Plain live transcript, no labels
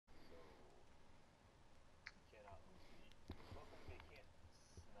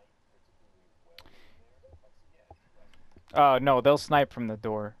No, they'll snipe from the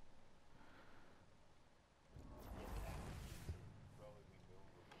door.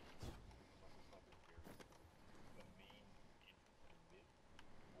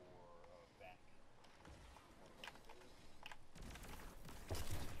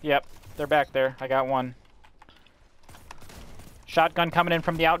 Yep, they're back there. I got one. Shotgun coming in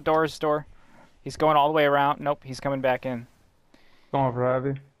from the outdoors door. He's going all the way around. Nope, he's coming back in. Going for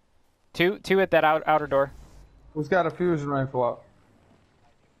heavy. Two at that outer door. Who's got a fusion rifle up?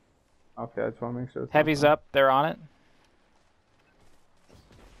 Okay, I just want to make sure. Heavy's up. They're on it.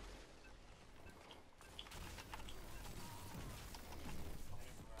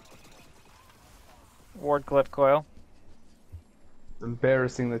 Ward clip coil. It's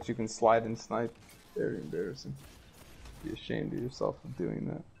embarrassing that you can slide and snipe. Very embarrassing. Be ashamed of yourself for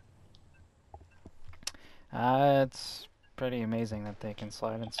doing that. It's pretty amazing that they can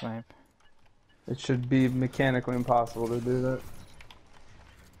slide and snipe. It should be mechanically impossible to do that.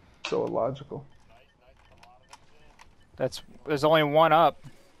 So illogical. There's only one up.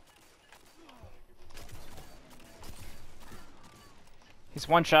 He's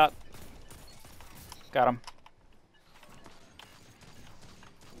one shot. Got him.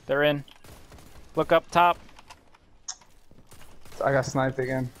 They're in. Look up top. I got sniped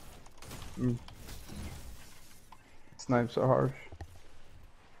again. Snipes are harsh.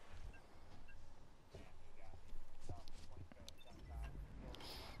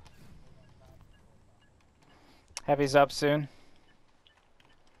 Heavy's up soon.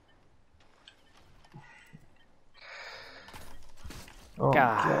 Oh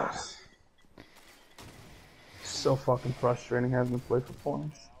God. my gosh. So fucking frustrating having to play for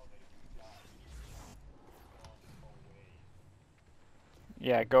points.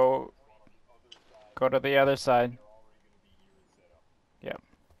 Yeah, go to the other side. Yep.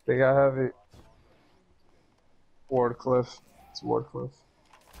 They got heavy. Wardcliff. It's Wardcliff.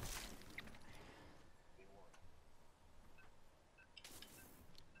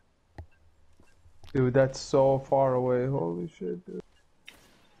 Dude, that's so far away. Holy shit, dude.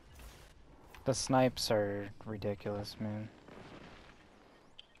 The snipes are ridiculous, man.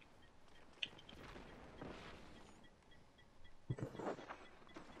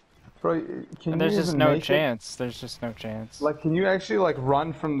 Bro, can And there's you just even no make chance. There's just no chance. Like, can you actually like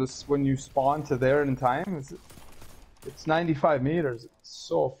run from this when you spawn to there in time? It's 95 meters. It's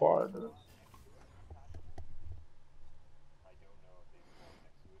so far, dude.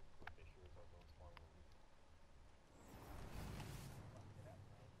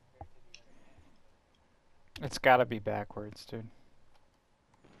 It's gotta be backwards, dude.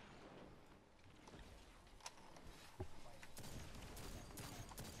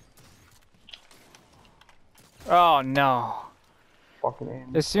 Oh no. Fucking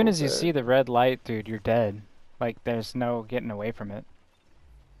aim. As soon so as you bad. see the red light, dude, you're dead. Like, there's no getting away from it.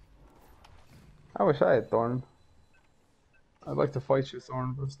 I wish I had Thorn. I'd like to fight you,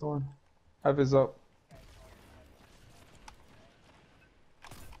 Thorn, versus Thorn. Have his up.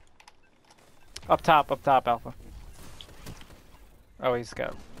 Up top, Alpha. Oh, he's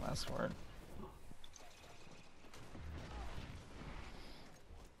got last word.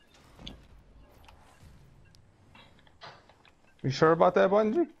 You sure about that,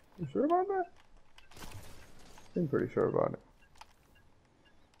 Bungie? You sure about that? I'm pretty sure about it.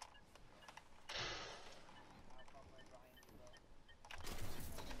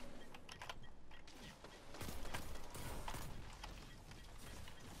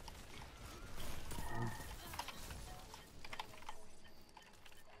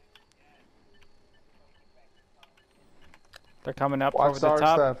 They're coming up Watch over the the arc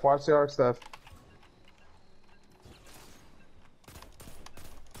top. staff. Watch the arc staff.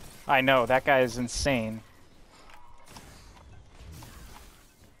 I know, that guy is insane.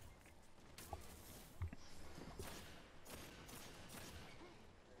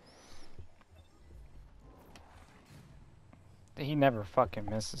 He never fucking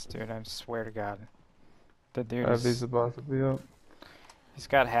misses, dude. I swear to God. The dude He's is... about to be up. He's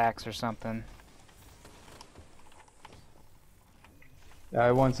got hacks or something. Yeah,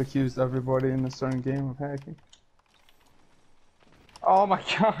 I once accused everybody in a certain game of hacking. Oh my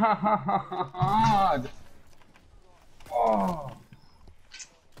god! Oh!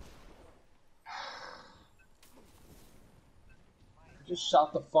 I just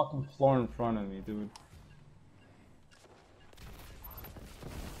shot the fucking floor in front of me, dude.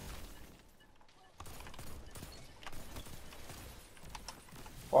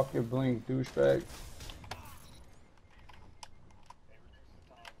 Fuck your blink, douchebag.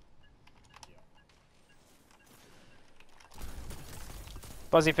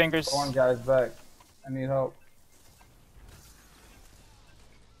 Fuzzy fingers. One guy's back. I need help.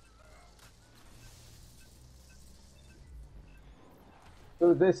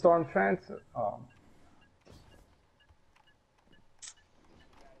 Dude, they storm transit. Oh.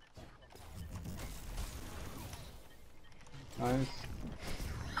 Nice.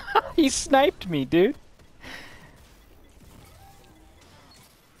 He sniped me, dude.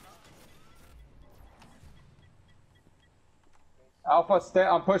 Alpha, stay.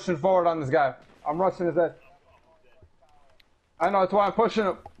 I'm pushing forward on this guy. I'm rushing his head. I know, that's why I'm pushing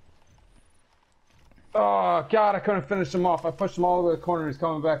him. Oh, God, I couldn't finish him off. I pushed him all the way to the corner. He's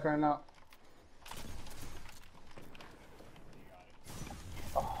coming back right now.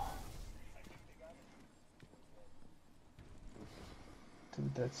 Oh.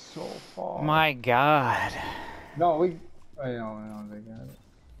 Dude, that's so far. My God. No, we... I know, they got it.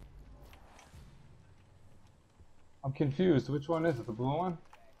 I'm confused. Which one is it? The blue one?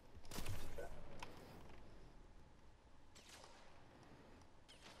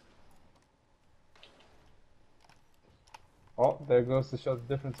 Oh, there goes to show the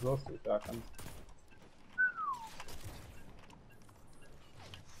difference of those two shotguns.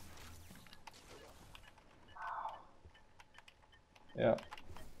 Yeah.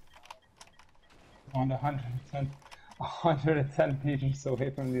 On 110 meters away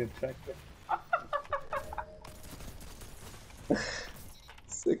from the objective.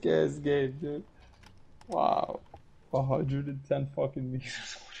 Sick ass game, dude. Wow. 110 fucking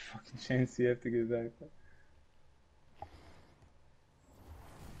meters. What fucking chance do you have to get back there?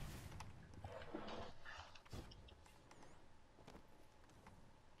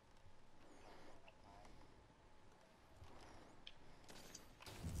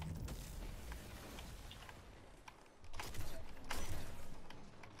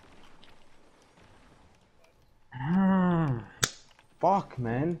 Fuck,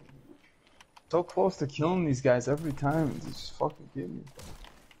 man. So close to killing these guys every time. It's just fucking getting me.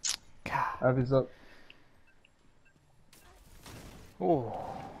 God. Abby's up. Ooh.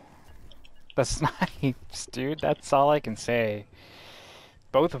 The snipes, dude. That's all I can say.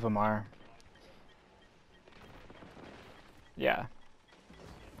 Both of them are. Yeah.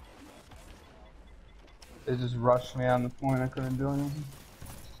 They just rushed me on the point. I couldn't do anything.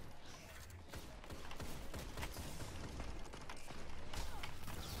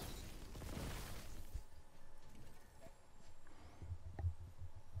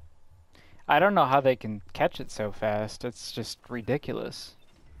 I don't know how they can catch it so fast. It's just ridiculous.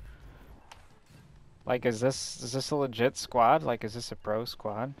 Like, is this a legit squad? Like, is this a pro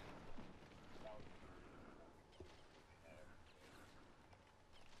squad?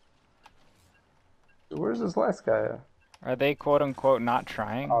 Where's this last guy at? Are they quote unquote not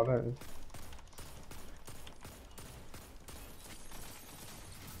trying? Oh, there it is.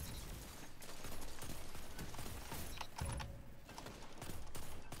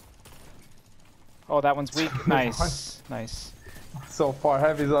 Oh, that one's weak. Nice. Nice. So far,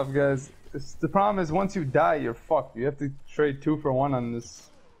 heavy's up, guys. The problem is once you die, you're fucked. You have to trade 2 for 1 on this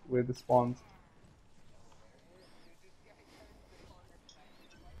way the spawns.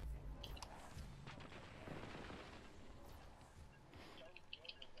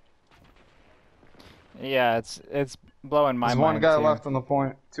 Yeah, it's blowing my There's mind. one guy too. left on the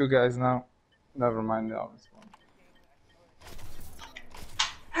point. 2 guys now. Never mind, I'll respawn.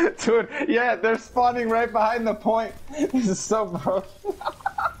 Dude, yeah, they're spawning right behind the point. This is so gross.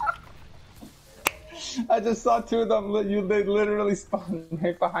 I just saw 2 of them. They literally spawned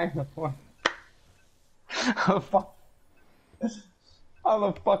right behind the point. How the fuck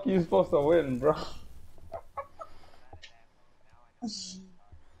are you supposed to win, bro?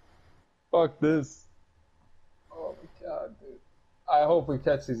 Fuck this. Oh my god, dude. I hope we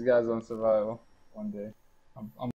catch these guys on survival one day. I'm